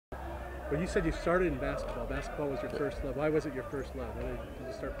Well, you said you started in basketball. Basketball was your first love. Why was it your first love? Did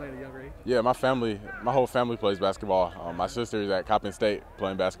you start playing at a younger age? Yeah, my whole family plays basketball. My sister is at Coppin State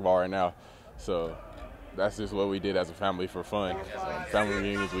playing basketball right now. So that's just what we did as a family for fun. Family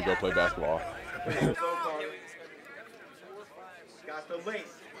reunions, we go play basketball. Got the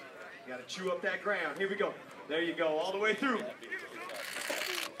length. You got to chew up that ground. Here we go. There you go, all the way through. Nice.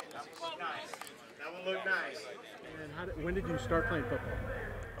 That one looked nice. And when did you start playing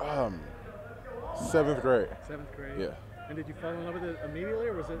football? 7th grade. 7th grade. Yeah. And did you fall in love with it immediately,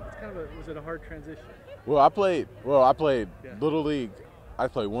 or was it a hard transition? Well, I played Little League. I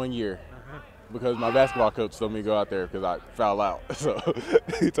played 1 year because my basketball coach told me to go out there because I fouled out. So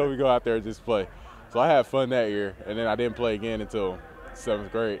he told me to go out there and just play. So I had fun that year, and then I didn't play again until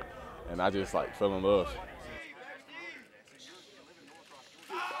 7th grade, and I just fell in love.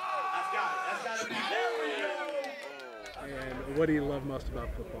 And what do you love most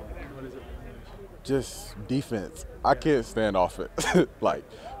about football? What is it? Just defense. I can't stand offense.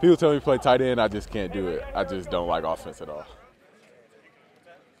 People tell me to play tight end, I just can't do it. I just don't like offense at all.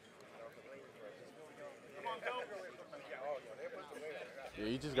 Yeah,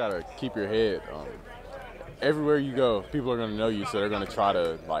 you just gotta keep your head. Everywhere you go, people are gonna know you, so they're gonna try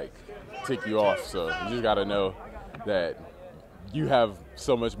to tick you off. So you just gotta know that you have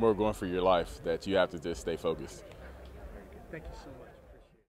so much more going for your life that you have to just stay focused. Thank you so much.